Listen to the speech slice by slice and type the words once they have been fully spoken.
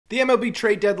The MLB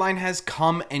trade deadline has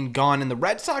come and gone, and the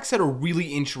Red Sox had a really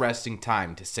interesting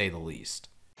time, to say the least.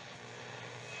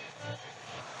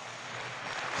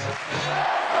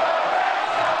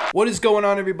 What is going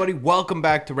on, everybody? Welcome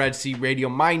back to Red Sea Radio.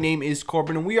 My name is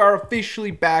Corbin, and we are officially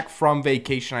back from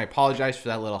vacation. I apologize for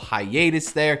that little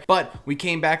hiatus there, but we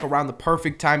came back around the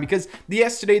perfect time because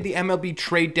yesterday the MLB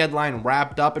trade deadline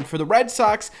wrapped up, and for the Red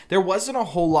Sox, there wasn't a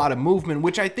whole lot of movement,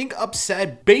 which I think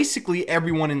upset basically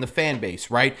everyone in the fan base,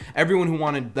 right? Everyone who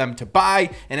wanted them to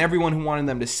buy and everyone who wanted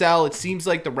them to sell. It seems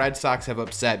like the Red Sox have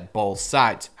upset both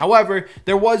sides. However,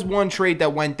 there was one trade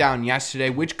that went down yesterday,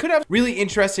 which could have really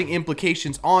interesting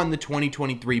implications on the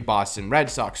 2023 Boston Red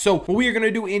Sox. So what we are going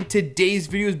to do in today's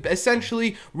video is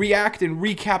essentially react and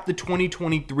recap the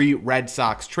 2023 Red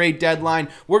Sox trade deadline.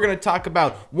 We're going to talk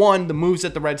about, one, the moves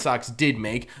that the Red Sox did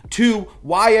make, two,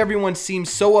 why everyone seems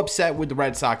so upset with the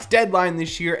Red Sox deadline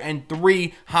this year, and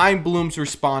three, Chaim Bloom's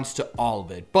response to all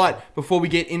of it. But before we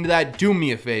get into that, do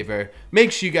me a favor,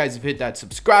 make sure you guys have hit that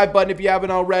subscribe button if you haven't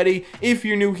already. If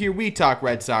you're new here, we talk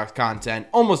Red Sox content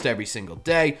almost every single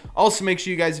day. Also, make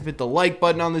sure you guys have hit the like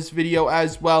button on this video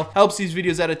as well. Helps these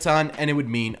videos out a ton, and it would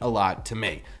mean a lot to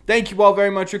me. Thank you all very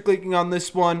much for clicking on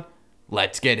this one.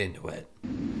 Let's get into it.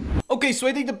 Okay, so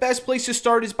I think the best place to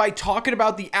start is by talking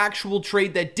about the actual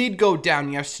trade that did go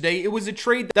down yesterday. It was a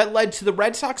trade that led to the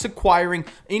Red Sox acquiring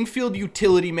infield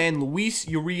utility man Luis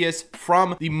Urias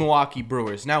from the Milwaukee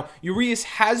Brewers. Now, Urias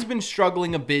has been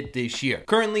struggling a bit this year.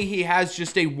 Currently, he has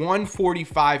just a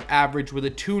 145 average with a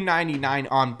 299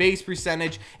 on base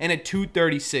percentage and a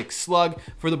 236 slug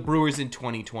for the Brewers in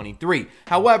 2023.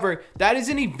 However, that is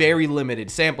in a very limited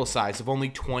sample size of only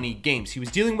 20 games. He was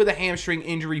dealing with a hamstring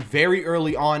injury very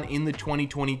early on in the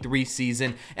 2023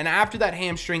 season, and after that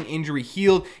hamstring injury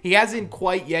healed, he hasn't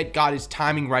quite yet got his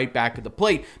timing right back at the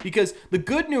plate. Because the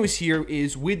good news here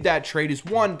is with that trade is,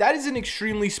 one, that is an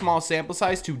extremely small sample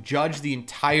size to judge the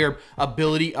entire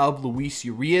ability of Luis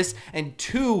Urias, and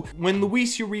two, when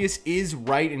Luis Urias is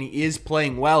right and he is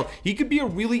playing well, he could be a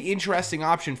really interesting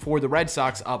option for the Red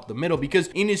Sox up the middle, because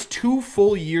in his 2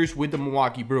 full years with the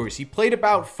Milwaukee Brewers, he played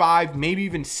about 5, maybe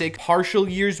even 6 partial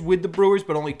years with the Brewers,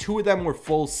 but only 2 of them were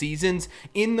full seasons.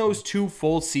 In those 2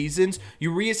 full seasons,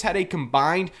 Urias had a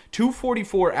combined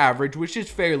 244 average, which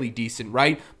is fairly decent,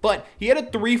 right? But he had a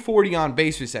 340 on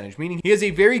base percentage, meaning he has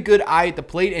a very good eye at the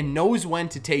plate and knows when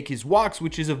to take his walks,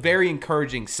 which is a very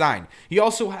encouraging sign. He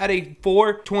also had a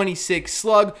 426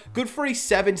 slug, good for a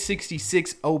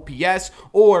 766 OPS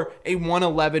or a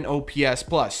 111 OPS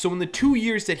plus. So in the 2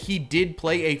 years that he did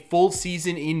play a full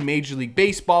season in Major League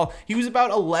Baseball, he was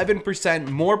about 11%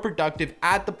 more productive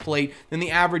at the plate than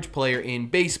the average player in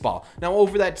baseball. Now,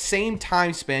 over that same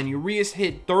time span, Urias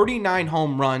hit 39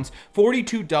 home runs,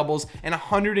 42 doubles, and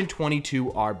 122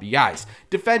 RBIs.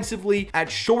 Defensively, at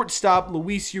shortstop,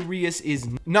 Luis Urias is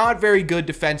not very good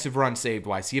defensive run saved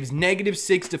wise. He has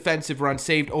 -6 defensive runs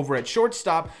saved over at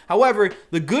shortstop. However,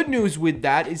 the good news with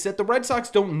that is that the Red Sox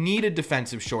don't need a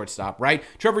defensive shortstop, right?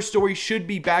 Trevor Story should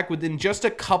be back within just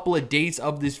a couple of days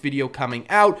of this video coming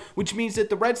out, which means that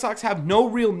the Red Sox have no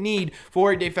real need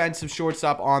for a defensive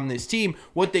shortstop on this team.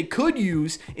 What they could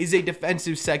use is a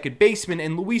defensive second baseman,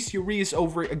 and Luis Urias,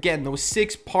 over again those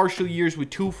 6 partial years with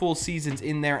 2 full seasons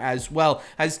in there as well,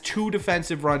 has 2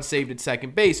 defensive runs saved at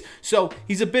second base. So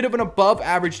he's a bit of an above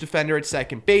average defender at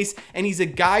second base, and he's a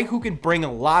guy who can bring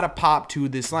a lot of pop to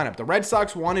this lineup. The Red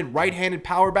Sox wanted right-handed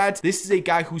power bats. This is a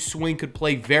guy whose swing could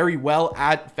play very well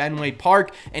at Fenway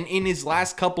Park, and in his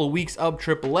last couple of weeks of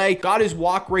AAA, got his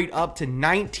walk rate up to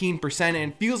 19%,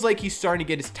 and it feels like he's starting to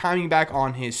get his timing back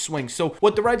on his swing. So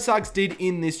what the Red Sox did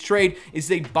in this trade is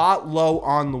they bought low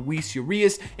on Luis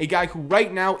Urias, a guy who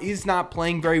right now is not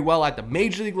playing very well at the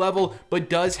major league level, but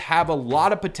does have a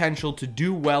lot of potential to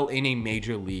do well in a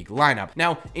major league lineup.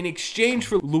 Now, in exchange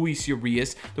for Luis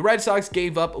Urias, the Red Sox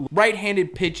gave up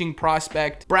right-handed pitching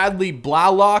prospect Bradley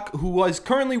Blalock, who was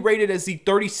currently rated as the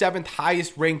 37th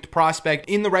highest ranked prospect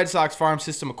in the Red Sox farm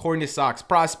system according to Sox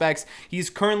Prospects. He's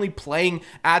currently playing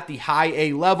at the high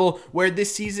A level, where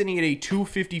this season he had a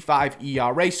 2.55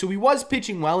 ERA, so he was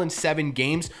pitching well in 7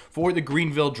 games for the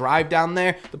Greenville Drive down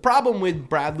there. The problem with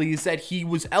Bradley is that he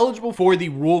was eligible for the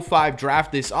Rule 5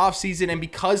 draft this offseason, and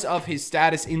because of his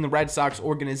status in the Red Sox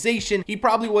organization, he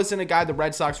probably wasn't a guy the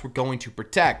Red Sox were going to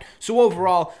protect. So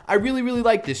overall, I really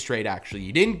like this trade, actually.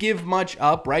 You didn't give much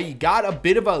up, right? You got a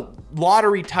bit of a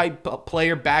lottery type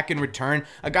player back in return,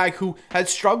 a guy who has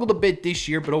struggled a bit this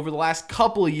year, but over the last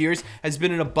couple of years has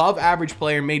been an above average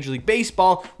player in Major League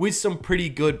Baseball with some pretty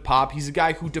good pop. He's a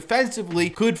guy who defensively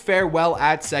could fare well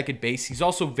at second base. He's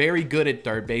also very good at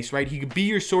third base, right? He could be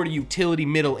your sort of utility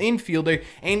middle infielder,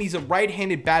 and he's a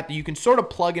right-handed bat that you can sort of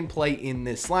plug and play in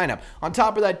this lineup. On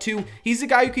top of that too, he's a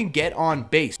guy who can get on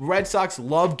base. Red Sox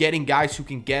love getting guys who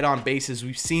can get on base. As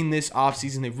we've seen this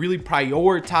offseason, they've really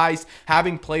prioritized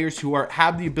having players who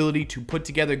have the ability to put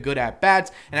together good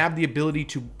at-bats and have the ability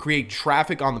to create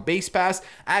traffic on the base pass.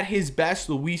 At his best,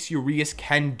 Luis Urias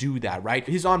can do that, right?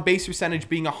 His on-base percentage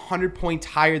being 100 points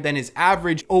higher than his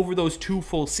average over those 2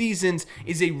 full seasons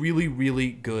is a really,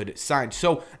 really good sign.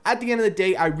 So at the end of the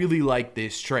day, I really like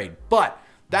this trade. But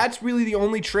that's really the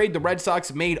only trade the Red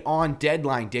Sox made on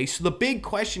deadline day. So the big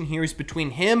question here is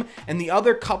between him and the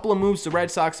other couple of moves the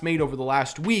Red Sox made over the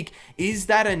last week, is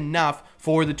that enough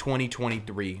for the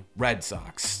 2023 Red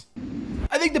Sox?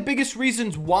 I think the biggest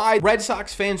reasons why Red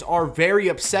Sox fans are very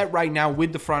upset right now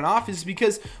with the front office is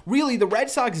because really the Red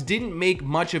Sox didn't make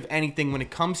much of anything when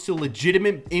it comes to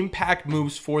legitimate impact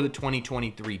moves for the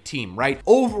 2023 team, right?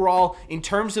 Overall, in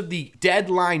terms of the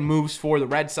deadline moves for the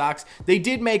Red Sox, they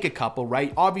did make a couple,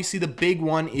 right? Obviously, the big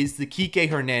one is the Kike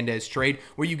Hernandez trade,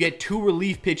 where you get 2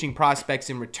 relief pitching prospects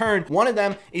in return. One of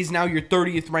them is now your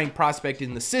 30th ranked prospect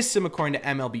in the system, according to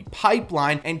MLB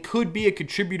Pipeline, and could be a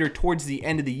contributor towards the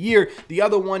end of the year. The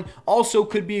other one also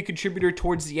could be a contributor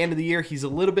towards the end of the year. He's a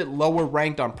little bit lower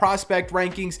ranked on prospect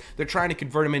rankings. They're trying to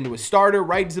convert him into a starter,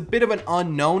 right? He's a bit of an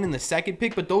unknown in the second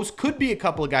pick, but those could be a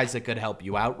couple of guys that could help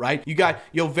you out, right? You got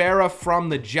Yovera from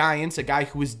the Giants, a guy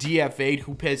who was DFA'd,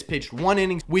 who has pitched 1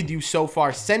 inning with you so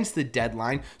far since the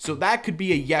deadline, so that could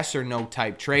be a yes or no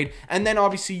type trade. And then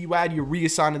obviously you add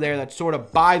Urias onto there, that's sort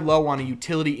of buy low on a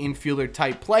utility infielder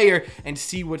type player and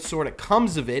see what sort of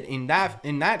comes of it in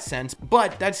that sense.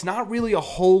 But that's not really a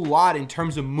whole lot in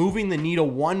terms of moving the needle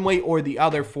one way or the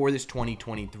other for this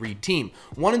 2023 team.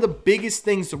 One of the biggest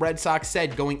things the Red Sox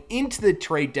said going into the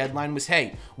trade deadline was,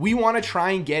 hey, we want to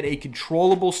try and get a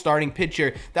controllable starting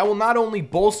pitcher that will not only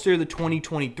bolster the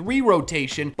 2023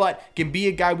 rotation, but can be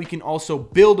a guy we can also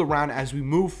build around as we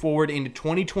move forward into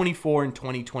 2024 and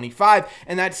 2025,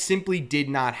 and that simply did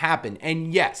not happen.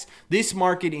 And yes, this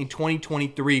market in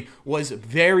 2023 was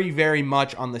very, very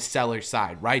much on the seller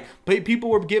side, right? But people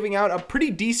were giving out a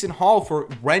pretty decent haul for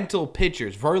rental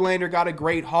pitchers. Verlander got a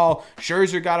great haul.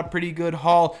 Scherzer got a pretty good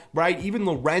haul, right? Even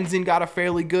Lorenzen got a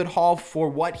fairly good haul for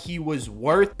what he was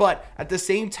worth. But at the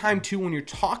same time, too, when you're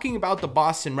talking about the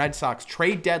Boston Red Sox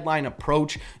trade deadline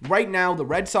approach, right now, the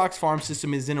Red Sox farm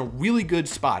system is in a really good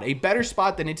spot, a better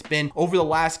spot than it's been over the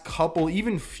last couple,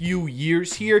 even few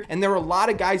years here. And there are a lot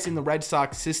of guys in the Red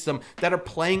Sox system that are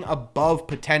playing above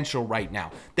potential right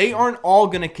now. They aren't all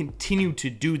going to continue to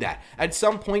do that. At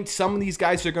some point, some of these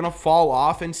guys are going to fall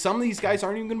off, and some of these guys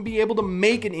aren't even going to be able to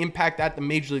make an impact at the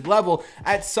major league level.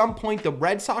 At some point, the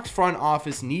Red Sox front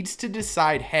office needs to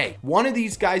decide, hey, one of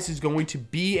these guys is going to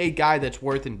be a guy that's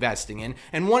worth investing in,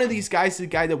 and one of these guys is a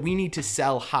guy that we need to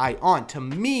sell high on. To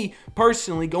me,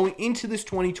 personally, going into this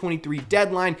 2023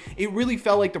 deadline, it really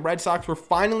felt like the Red Sox were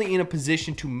finally in a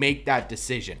position to make that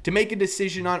decision. To make a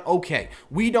decision on, okay,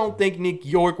 we don't think Nick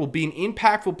York will be an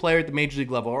impactful player at the major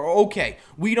league level, or okay,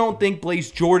 we don't think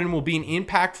Blaze Jordan will be an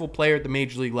impactful player at the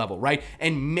major league level, right?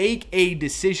 And make a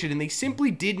decision. And they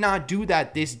simply did not do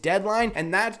that this deadline.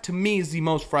 And that to me is the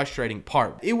most frustrating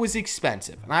part. It was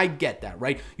expensive, and I get that,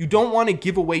 right? You don't want to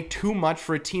give away too much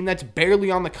for a team that's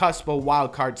barely on the cusp of a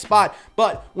wild card spot.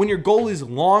 But when your goal is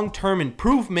long-term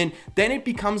improvement, then it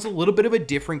becomes a little bit of a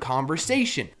different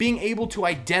conversation. Being able to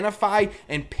identify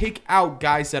and pick out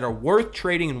guys that are worth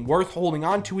trading and worth holding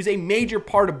on to is a major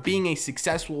part of being a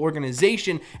successful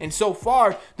organization. And so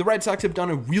far, the Red Sox have done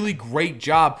a really great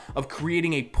job of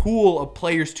creating a pool of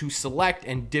players to select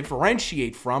and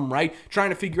differentiate from, right? Trying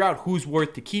to figure out who's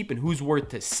worth to keep and who's worth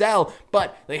to sell,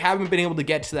 but they haven't been able to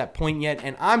get to that point yet.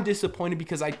 And I'm disappointed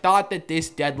because I thought that this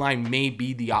deadline may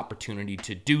be the opportunity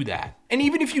to do that. And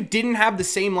even if you didn't have the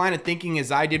same line of thinking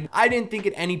as I did, I didn't think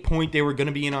at any point they were going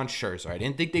to be in on Scherzer. I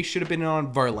didn't think they should have been in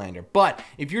on Verlander. But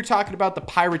if you're talking about the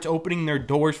Pirates opening their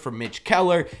doors for Mitch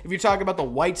Keller, if you're talking about the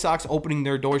White Sox opening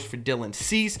their doors for Dylan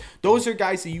Cease, those are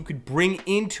guys that you could bring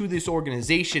into this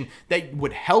organization that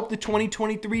would help the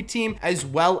 2023 team as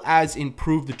well as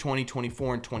improve the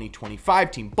 2024 and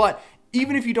 2025 team. But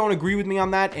even if you don't agree with me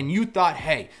on that and you thought,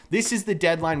 hey, this is the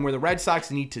deadline where the Red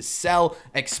Sox need to sell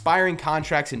expiring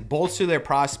contracts and bolster their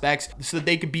prospects so that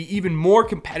they could be even more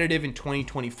competitive in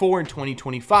 2024 and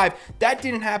 2025, that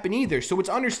didn't happen either. So it's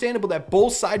understandable that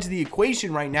both sides of the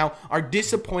equation right now are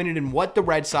disappointed in what the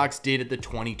Red Sox did at the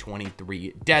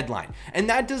 2023 deadline. And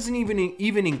that doesn't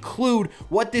even include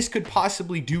what this could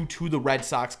possibly do to the Red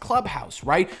Sox clubhouse,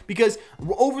 right? Because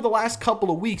over the last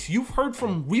couple of weeks, you've heard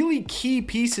from really key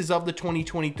pieces of the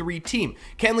 2023 team.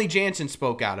 Kenley Jansen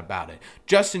spoke out about it.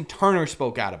 Justin Turner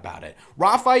spoke out about it.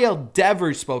 Rafael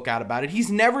Devers spoke out about it.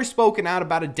 He's never spoken out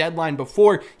about a deadline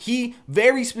before. He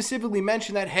very specifically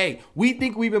mentioned that, hey, we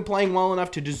think we've been playing well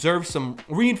enough to deserve some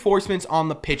reinforcements on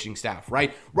the pitching staff,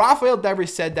 right? Rafael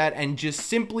Devers said that and just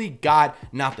simply got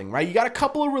nothing, right? You got a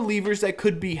couple of relievers that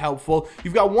could be helpful.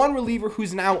 You've got one reliever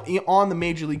who's now on the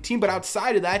major league team, but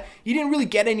outside of that, you didn't really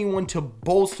get anyone to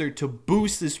bolster, to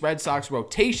boost this Red Sox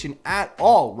rotation at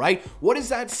all, right? What does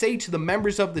that say to the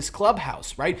members of this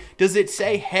clubhouse, right? Does it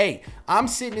say, hey, I'm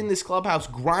sitting in this clubhouse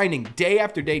grinding day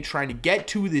after day trying to get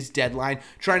to this deadline,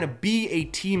 trying to be a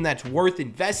team that's worth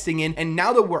investing in, and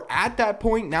now that we're at that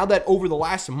point, now that over the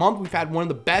last month we've had one of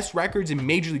the best records in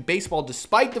Major League Baseball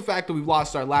despite the fact that we've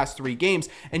lost our last 3 games,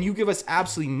 and you give us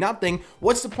absolutely nothing,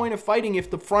 what's the point of fighting if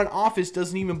the front office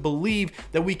doesn't even believe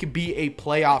that we could be a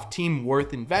playoff team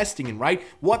worth investing in, right?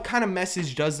 What kind of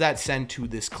message does that send to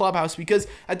this clubhouse? Because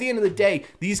at the end of the day,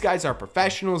 these guys are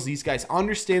professionals, these guys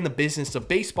understand the business of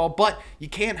baseball, but you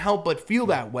can't help but feel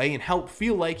that way and help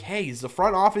feel like, hey, is the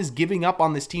front office giving up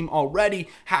on this team already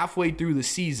halfway through the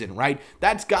season, right?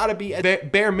 That's got to be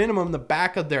at bare minimum in the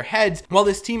back of their heads. While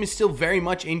this team is still very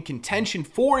much in contention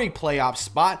for a playoff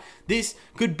spot, this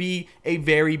could be a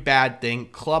very bad thing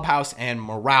clubhouse and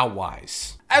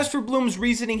morale-wise. As for Bloom's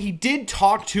reasoning, he did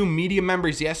talk to media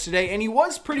members yesterday, and he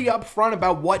was pretty upfront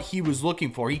about what he was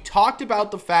looking for. He talked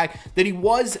about the fact that he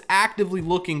was actively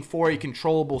looking for a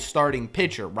controllable starting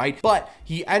pitcher, right? But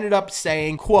he ended up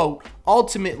saying, quote,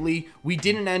 ultimately, we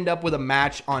didn't end up with a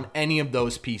match on any of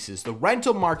those pieces. The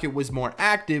rental market was more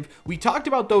active. We talked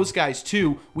about those guys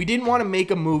too. We didn't want to make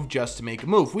a move just to make a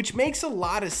move, which makes a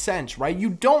lot of sense, right? You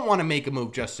don't want to make a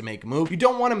move just to make a move. You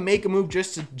don't want to make a move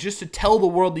just to tell the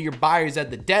world that your buyers at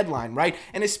the deadline, right?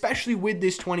 And especially with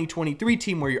this 2023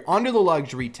 team where you're under the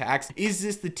luxury tax, is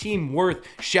this the team worth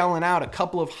shelling out a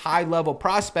couple of high-level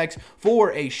prospects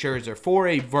for a Scherzer, for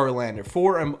a Verlander,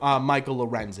 for a Michael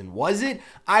Lorenzen? Was it?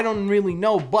 I don't really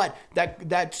know, but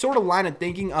that sort of line of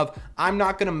thinking of I'm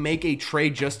not going to make a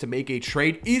trade just to make a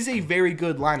trade is a very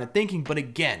good line of thinking. But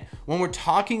again, when we're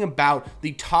talking about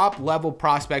the top level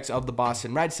prospects of the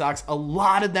Boston Red Sox, a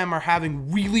lot of them are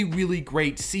having really, really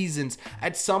great seasons.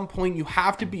 At some point, you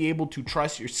have to be able to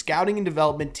trust your scouting and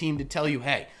development team to tell you,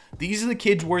 hey, these are the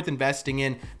kids worth investing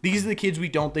in. These are the kids we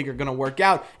don't think are going to work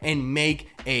out, and make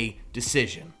a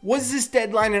decision. Was this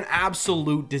deadline an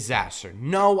absolute disaster?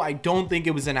 No, I don't think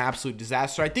it was an absolute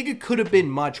disaster. I think it could have been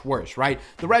much worse, right?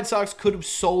 The Red Sox could have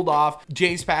sold off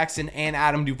James Paxton and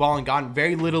Adam Duvall and gotten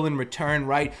very little in return,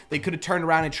 right? They could have turned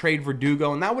around and traded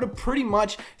Verdugo, and that would have pretty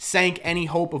much sank any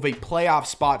hope of a playoff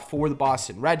spot for the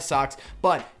Boston Red Sox.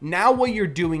 But now what you're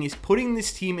doing is putting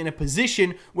this team in a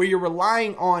position where you're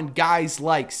relying on guys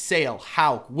like Sale,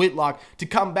 Houck, Whitlock to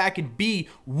come back and be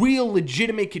real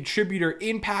legitimate contributor,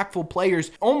 impactful players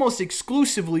almost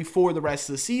exclusively for the rest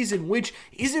of the season, which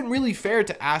isn't really fair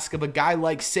to ask of a guy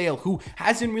like Sale, who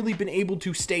hasn't really been able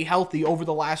to stay healthy over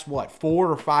the last, 4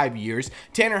 or 5 years.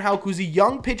 Tanner Houck, who's a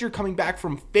young pitcher coming back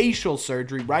from facial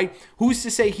surgery, right? Who's to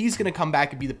say he's going to come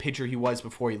back and be the pitcher he was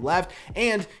before he left?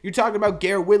 And you're talking about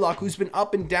Garrett Whitlock, who's been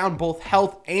up and down both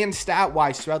health and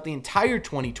stat-wise throughout the entire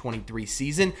 2023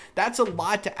 season. That's a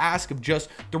lot to ask of just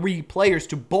 3 players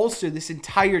to bolster this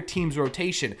entire team's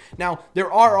rotation. Now,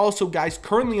 there are also guys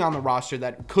currently on the roster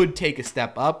that could take a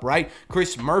step up, right?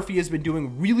 Chris Murphy has been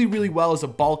doing really, really well as a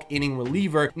bulk inning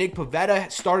reliever. Nick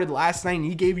Pivetta started last night and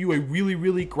he gave you a really,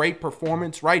 really great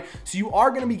performance, right? So you are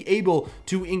going to be able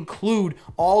to include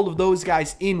all of those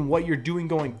guys in what you're doing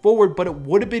going forward, but it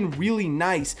would have been really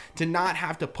nice to not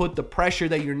have to put the pressure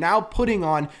that you're now putting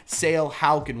on Sale,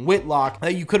 Houck, and Whitlock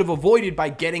that you could have avoided by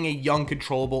getting a young,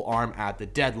 controllable arm at the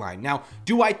deadline. Now,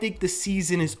 do I think the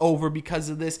season is over because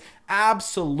of this?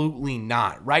 Absolutely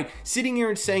not, right? Sitting here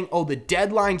and saying, oh, the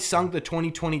deadline sunk the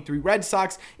 2023 Red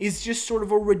Sox is just sort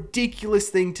of a ridiculous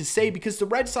thing to say, because the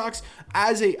Red Sox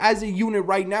as a unit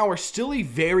right now are still a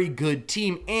very good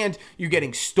team, and you're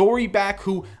getting Story back,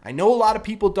 who I know a lot of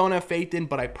people don't have faith in,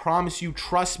 but I promise you,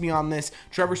 trust me on this,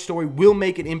 Trevor Story will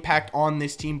make an impact on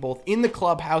this team, both in the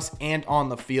clubhouse and on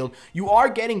the field. You are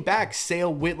getting back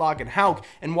Sale, Whitlock, and Houck,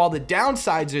 and while the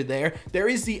downsides are there, there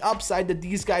is the upside that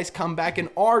these guys come back and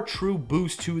are true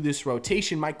boost to this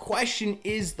rotation. My question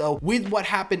is, though, with what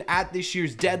happened at this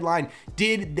year's deadline,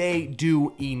 did they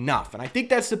do enough? And I think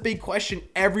that's the big question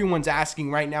everyone's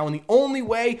asking right now, and the only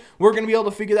way we're going to be able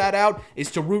to figure that out is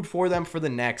to root for them for the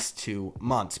next 2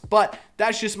 months. But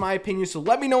that's just my opinion, so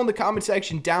let me know in the comment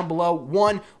section down below.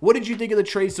 One, what did you think of the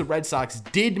trades the Red Sox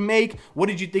did make? What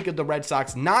did you think of the Red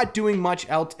Sox not doing much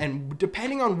else? And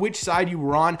depending on which side you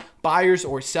were on, buyers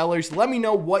or sellers, let me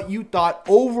know what you thought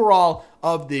overall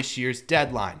of this year's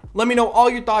deadline. Let me know all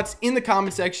your thoughts in the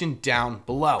comment section down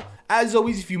below. As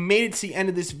always, if you made it to the end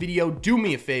of this video, do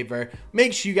me a favor,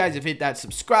 make sure you guys have hit that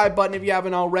subscribe button if you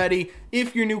haven't already.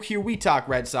 If you're new here, we talk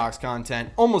Red Sox content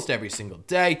almost every single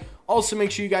day. Also,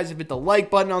 make sure you guys have hit the like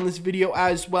button on this video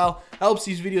as well. Helps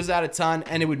these videos out a ton,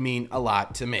 and it would mean a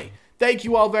lot to me. Thank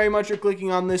you all very much for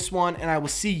clicking on this one, and I will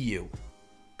see you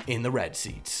in the red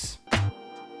seats.